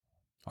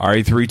All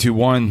right, 3, 2,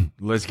 1,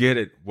 let's get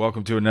it.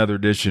 Welcome to another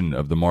edition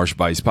of the Marsh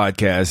Bites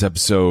Podcast,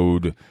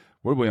 episode,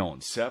 what are we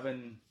on,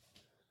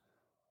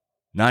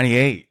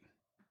 798.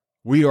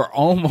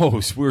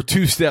 We're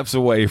 2 steps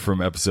away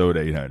from episode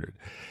 800.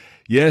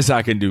 Yes,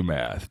 I can do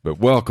math, but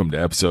welcome to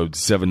episode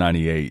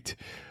 798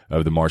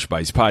 of the Marsh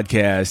Bites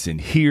Podcast. And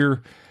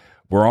here,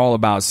 we're all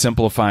about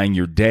simplifying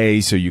your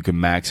day so you can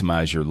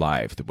maximize your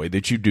life. The way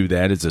that you do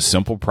that is a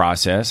simple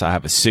process. I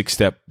have a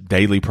 6-step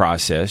daily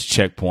process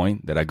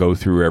checkpoint that I go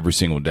through every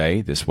single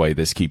day. This way,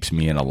 this keeps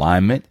me in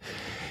alignment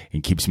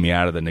and keeps me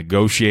out of the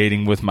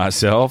negotiating with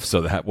myself. So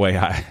that way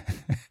I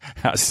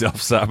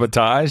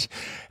self-sabotage.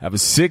 I have a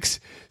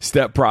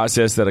 6-step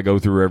process that I go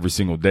through every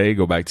single day.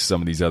 Go back to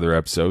some of these other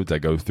episodes. I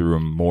go through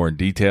them more in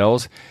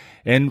details.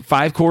 And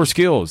 5 core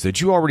skills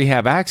that you already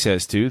have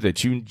access to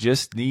that you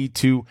just need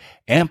to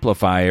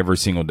amplify every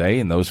single day.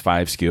 And those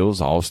 5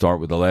 skills all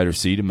start with the letter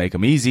C to make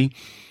them easy.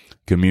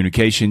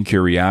 Communication,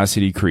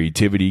 curiosity,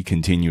 creativity,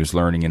 continuous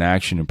learning and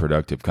action, and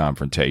productive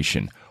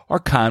confrontation. Or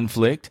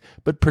conflict,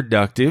 but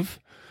productive.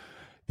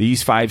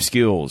 These 5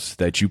 skills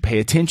that you pay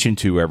attention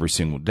to every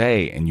single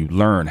day and you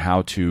learn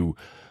how to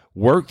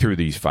work through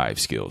these 5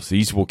 skills.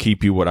 These will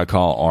keep you what I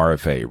call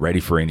RFA, ready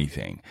for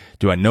anything.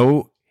 Do I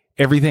know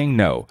everything?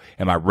 No.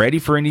 Am I ready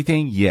for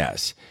anything?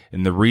 Yes.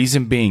 And the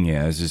reason being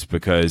is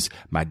because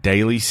my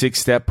daily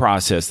 6-step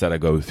process that I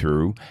go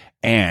through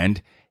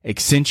and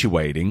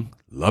accentuating,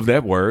 love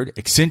that word,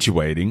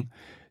 accentuating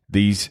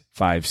these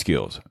 5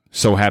 skills.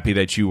 So happy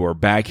that you are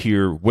back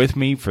here with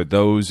me. For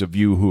those of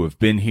you who have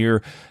been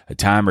here a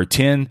time or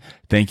 10,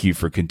 thank you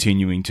for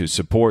continuing to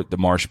support the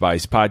Marsh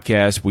Bites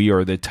Podcast. We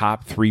are the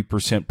top 3%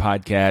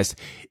 podcast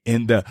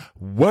in the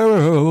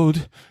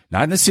world,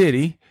 not in the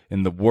city,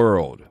 in the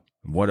world.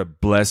 What a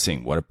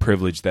blessing. What a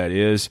privilege that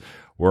is.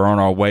 We're on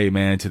our way,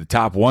 man, to the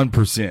top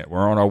 1%.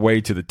 We're on our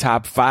way to the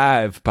top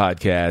 5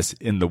 podcasts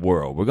in the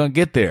world. We're going to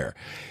get there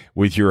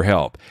with your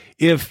help.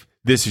 If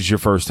this is your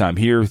first time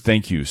here,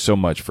 thank you so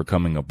much for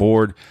coming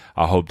aboard.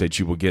 I hope that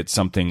you will get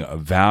something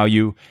of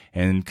value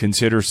and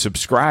consider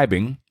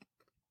subscribing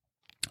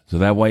so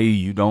that way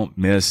you don't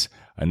miss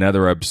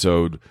another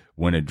episode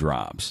when it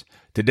drops.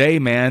 Today,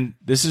 man,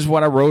 this is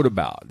what I wrote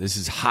about. This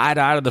is hot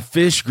out of the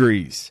fish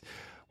grease,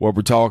 what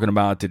we're talking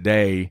about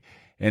today,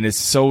 and it's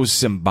so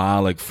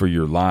symbolic for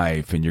your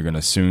life, and you're going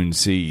to soon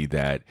see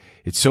that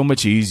it's so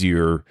much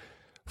easier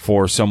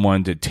for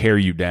someone to tear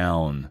you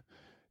down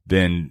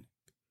than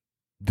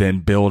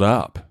build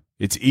up.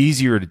 It's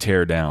easier to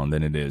tear down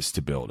than it is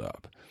to build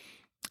up.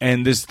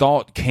 And this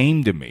thought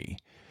came to me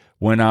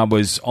when I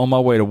was on my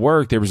way to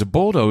work. There was a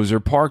bulldozer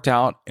parked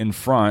out in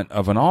front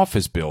of an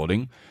office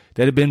building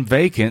that had been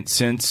vacant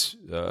since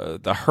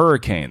the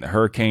hurricane. The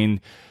hurricane,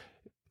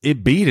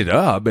 it beat it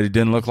up, but it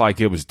didn't look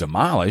like it was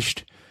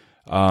demolished.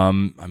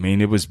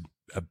 It was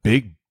a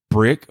big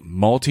brick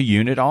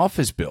multi-unit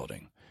office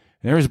building.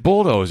 And there was a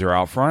bulldozer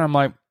out front. I'm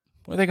like,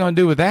 what are they going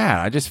to do with that?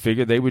 I just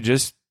figured they would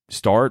just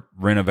start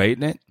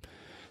renovating it.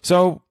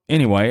 So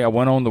anyway, I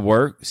went on to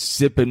work,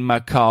 sipping my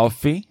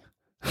coffee.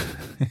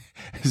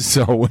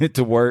 So I went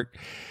to work.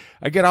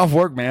 I get off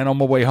work, man, on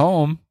my way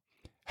home.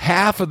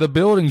 Half of the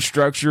building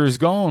structure is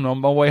gone on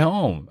my way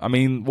home.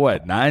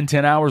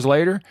 9-10 hours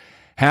later?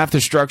 Half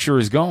the structure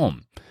is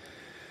gone.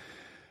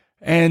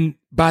 And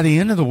by the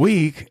end of the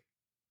week,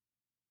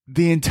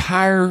 the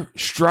entire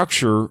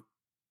structure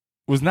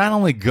was not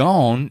only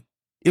gone,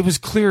 it was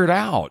cleared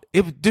out.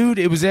 It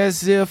was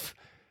as if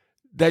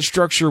that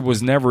structure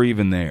was never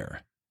even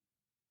there.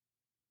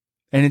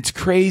 And it's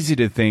crazy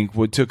to think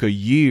what took a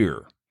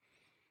year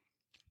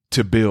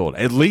to build.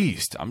 At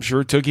least, I'm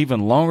sure it took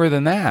even longer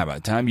than that. By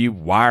the time you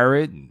wire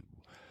it and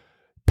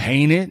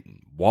paint it,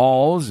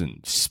 walls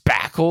and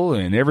spackle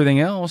and everything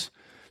else.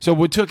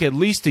 So it took at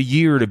least a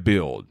year to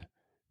build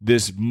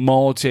this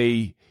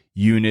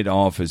multi-unit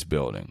office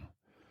building.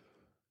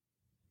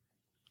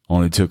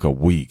 Only took a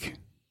week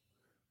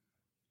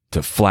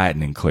to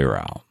flatten and clear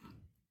out.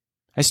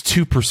 That's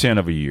 2%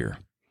 of a year.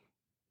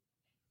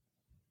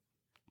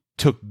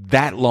 Took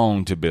that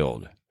long to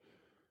build.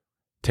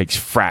 Takes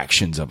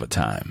fractions of a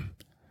time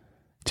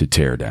to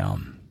tear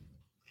down.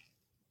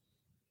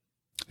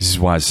 This is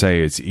why I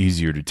say it's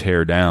easier to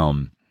tear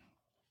down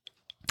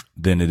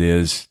than it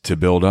is to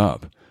build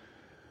up.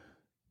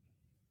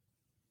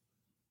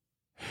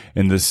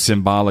 And the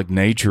symbolic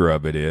nature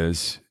of it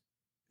is,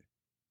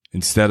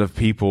 instead of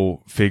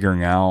people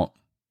figuring out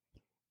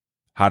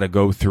how to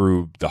go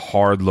through the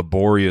hard,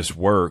 laborious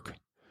work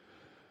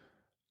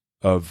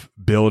of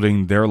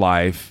building their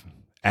life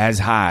as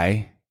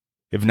high,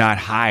 if not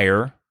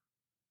higher,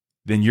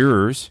 than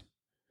yours,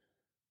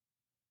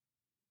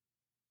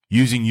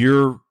 using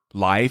your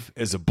life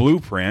as a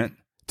blueprint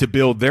to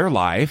build their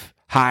life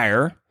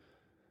higher,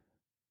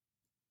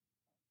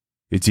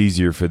 it's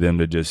easier for them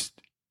to just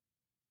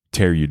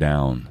tear you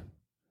down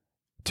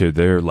to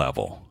their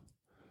level,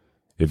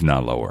 if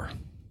not lower.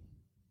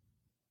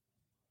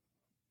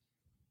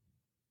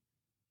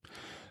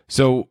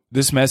 So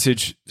this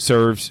message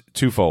serves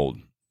twofold.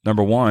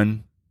 Number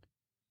one,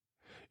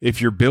 if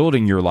you're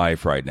building your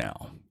life right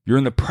now, You're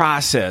in the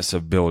process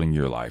of building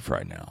your life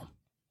right now.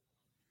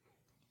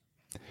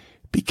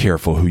 Be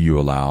careful who you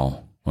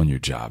allow on your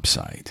job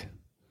site,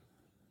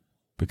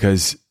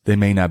 because they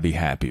may not be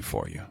happy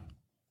for you.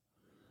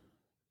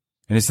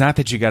 And it's not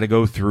that you got to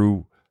go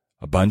through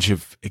a bunch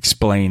of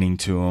explaining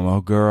to them.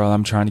 Oh, girl,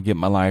 I'm trying to get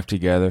my life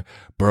together.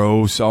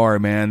 Bro, sorry,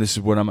 man. This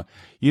is what I'm.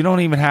 You don't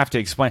even have to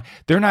explain.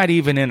 They're not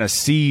even in a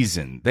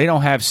season. They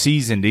don't have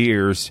seasoned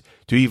ears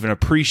to even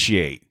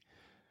appreciate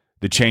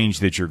the change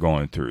that you're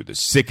going through. The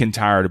sick and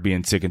tired of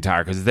being sick and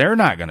tired, because they're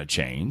not going to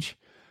change.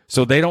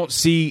 So they don't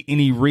see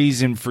any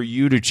reason for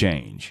you to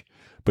change,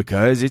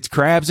 because it's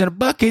crabs in a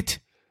bucket.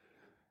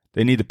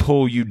 They need to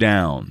pull you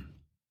down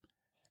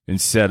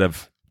instead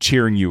of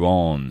cheering you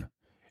on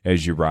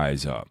as you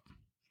rise up.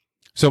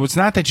 So it's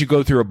not that you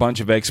go through a bunch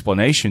of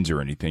explanations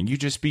or anything. You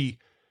just be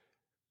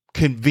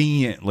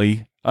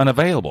conveniently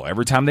unavailable.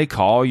 Every time they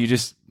call, you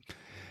just,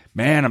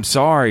 man, I'm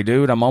sorry,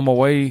 dude. I'm on my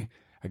way.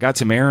 I got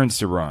some errands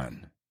to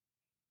run.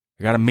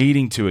 I got a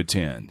meeting to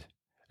attend.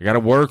 I got to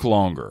work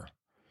longer.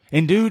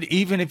 And dude,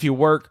 even if you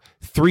work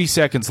 3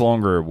 seconds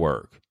longer at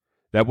work,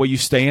 that way you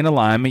stay in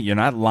alignment. You're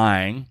not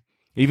lying.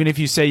 Even if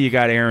you say you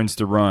got errands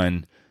to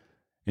run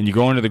and you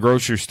go into the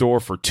grocery store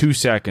for 2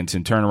 seconds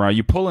and turn around,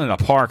 you pull in a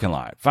parking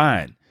lot.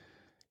 Fine.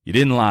 You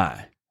didn't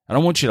lie. I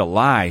don't want you to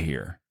lie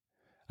here.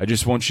 I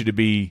just want you to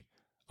be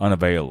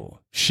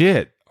unavailable.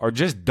 Shit. Or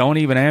just don't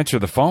even answer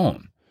the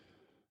phone.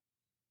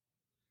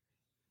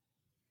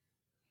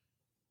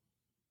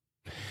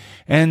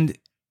 And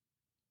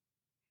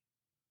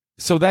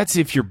so that's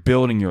if you're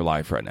building your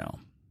life right now.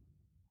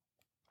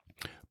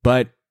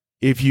 But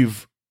if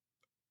you've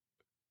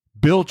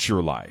built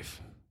your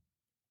life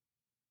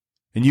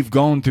and you've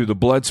gone through the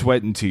blood,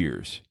 sweat, and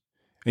tears,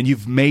 and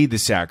you've made the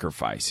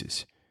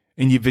sacrifices,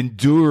 and you've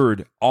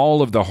endured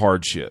all of the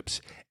hardships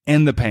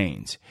and the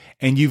pains,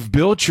 and you've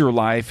built your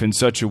life in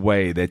such a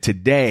way that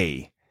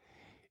today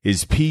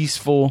is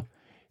peaceful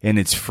and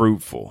it's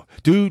fruitful.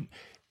 Dude,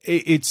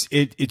 it's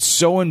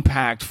so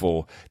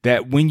impactful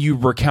that when you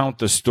recount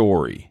the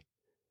story,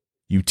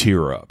 you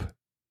tear up,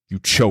 you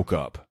choke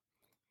up,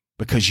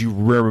 because you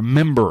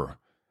remember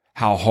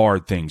how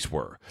hard things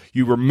were.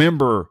 You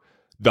remember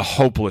the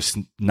hopeless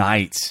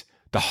nights,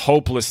 the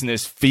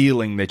hopelessness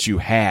feeling that you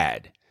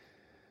had.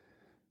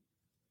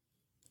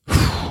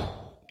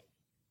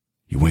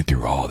 You went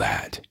through all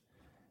that,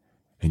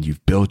 and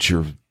you've built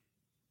your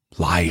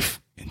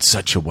life in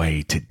such a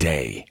way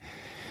today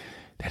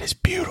that is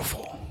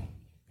beautiful.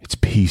 It's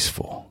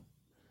peaceful.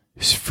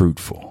 It's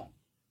fruitful.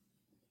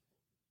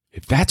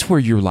 If that's where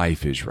your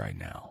life is right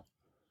now,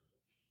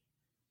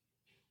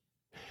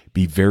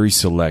 be very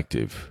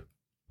selective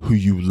who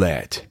you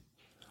let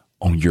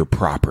on your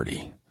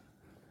property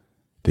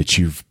that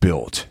you've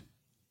built,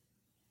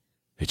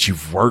 that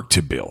you've worked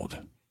to build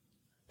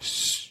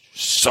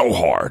so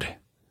hard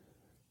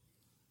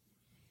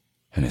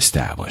and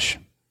establish.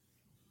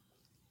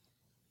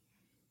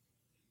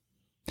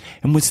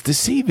 And what's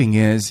deceiving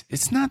is,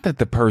 it's not that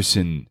the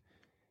person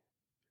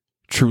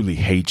truly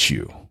hates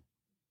you.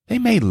 They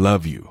may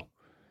love you,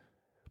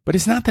 but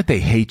it's not that they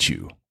hate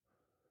you.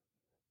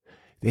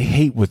 They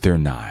hate what they're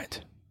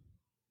not.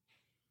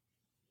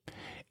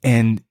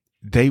 And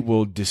they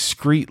will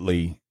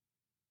discreetly,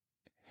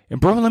 and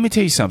bro, let me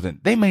tell you something.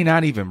 They may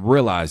not even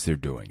realize they're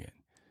doing it,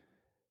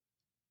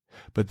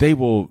 but they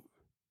will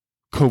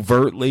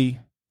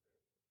covertly,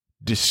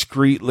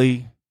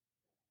 discreetly,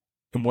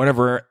 and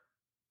whatever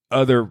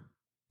other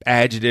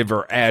adjective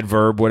or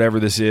adverb, whatever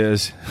this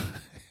is,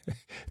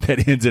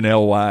 that ends in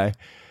ly,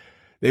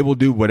 they will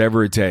do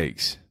whatever it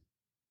takes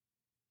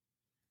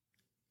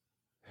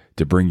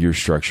to bring your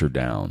structure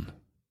down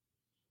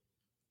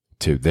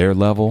to their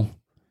level,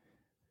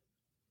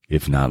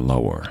 if not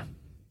lower.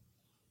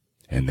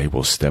 And they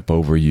will step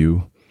over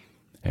you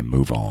and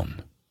move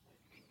on.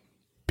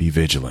 Be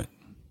vigilant.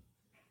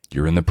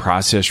 You're in the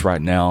process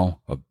right now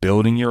of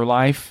building your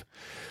life.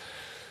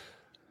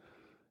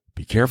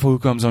 Be careful who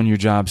comes on your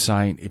job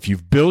site. If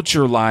you've built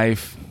your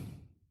life,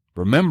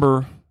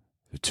 remember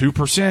the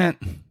 2%,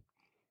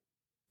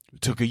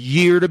 it took a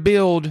year to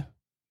build,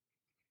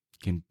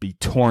 can be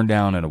torn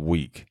down in a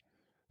week.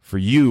 For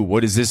you,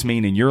 what does this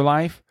mean in your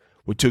life?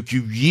 What took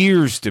you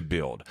years to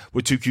build,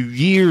 what took you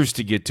years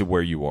to get to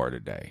where you are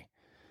today,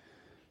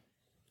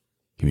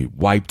 can be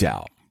wiped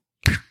out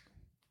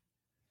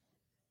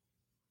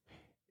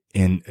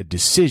in a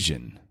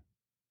decision.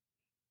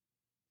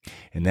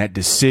 And that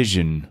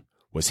decision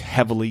was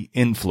heavily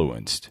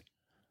influenced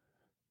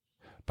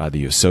by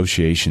the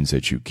associations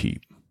that you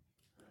keep.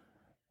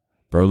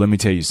 Bro, let me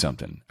tell you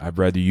something. I'd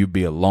rather you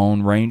be a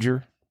lone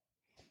ranger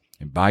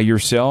and by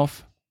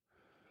yourself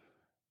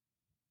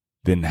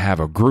than have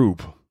a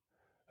group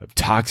of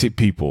toxic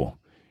people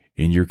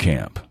in your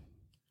camp.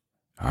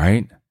 All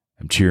right?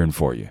 I'm cheering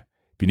for you.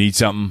 If you need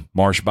something,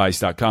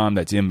 marshbuice.com.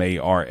 That's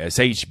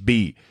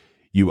MARSHBUICE.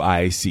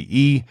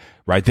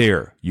 Right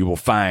there, you will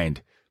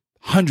find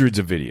hundreds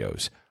of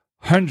videos,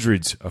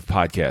 hundreds of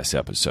podcast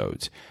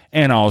episodes,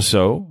 and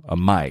also a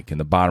mic in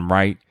the bottom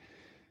right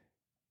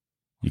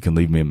you can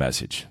leave me a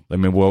message. Let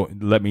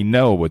me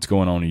know what's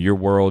going on in your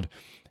world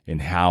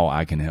and how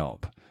I can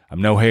help.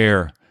 I'm no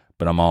hair,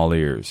 but I'm all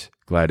ears.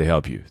 Glad to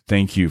help you.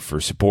 Thank you for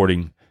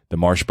supporting the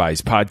Marsh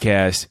Bites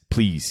podcast.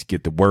 Please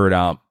get the word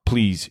out.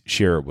 Please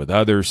share it with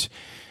others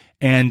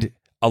and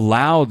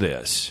allow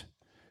this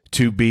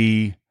to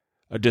be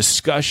a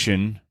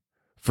discussion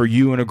for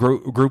you and a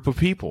group of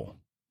people.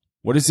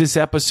 What does this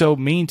episode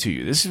mean to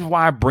you? This is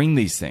why I bring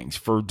these things,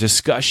 for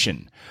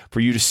discussion, for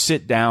you to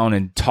sit down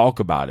and talk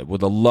about it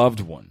with a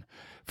loved one,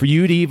 for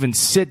you to even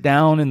sit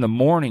down in the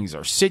mornings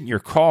or sit in your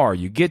car.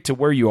 You get to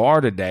where you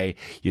are today,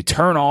 you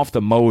turn off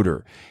the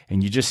motor,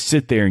 and you just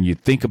sit there and you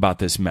think about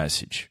this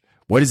message.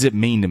 What does it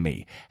mean to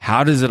me?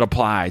 How does it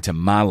apply to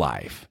my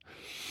life?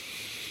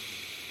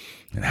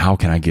 And how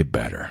can I get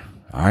better?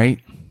 All right,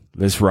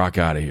 let's rock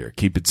out of here.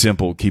 Keep it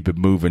simple, keep it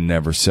moving,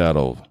 never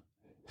settle.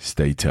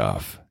 Stay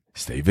tough.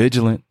 Stay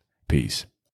vigilant. Peace.